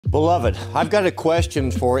Beloved, I've got a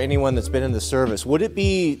question for anyone that's been in the service. Would it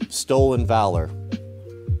be stolen valor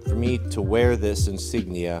for me to wear this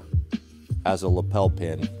insignia as a lapel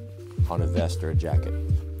pin on a vest or a jacket?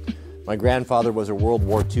 My grandfather was a World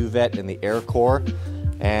War II vet in the Air Corps,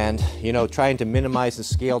 and you know, trying to minimize the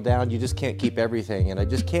scale down, you just can't keep everything, and I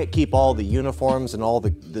just can't keep all the uniforms and all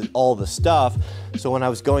the stuff. So when I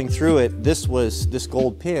was going through it, this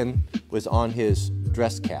gold pin was on his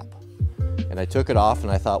dress cap. And I took it off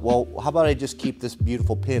and I thought, well, how about I just keep this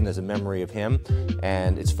beautiful pin as a memory of him?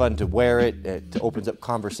 And it's fun to wear it. It opens up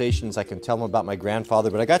conversations. I can tell them about my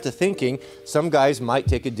grandfather. But I got to thinking, some guys might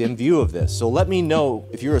take a dim view of this. So let me know,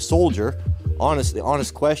 if you're a soldier,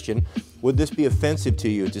 honest question, would this be offensive to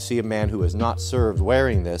you to see a man who has not served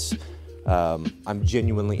wearing this? I'm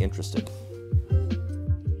genuinely interested.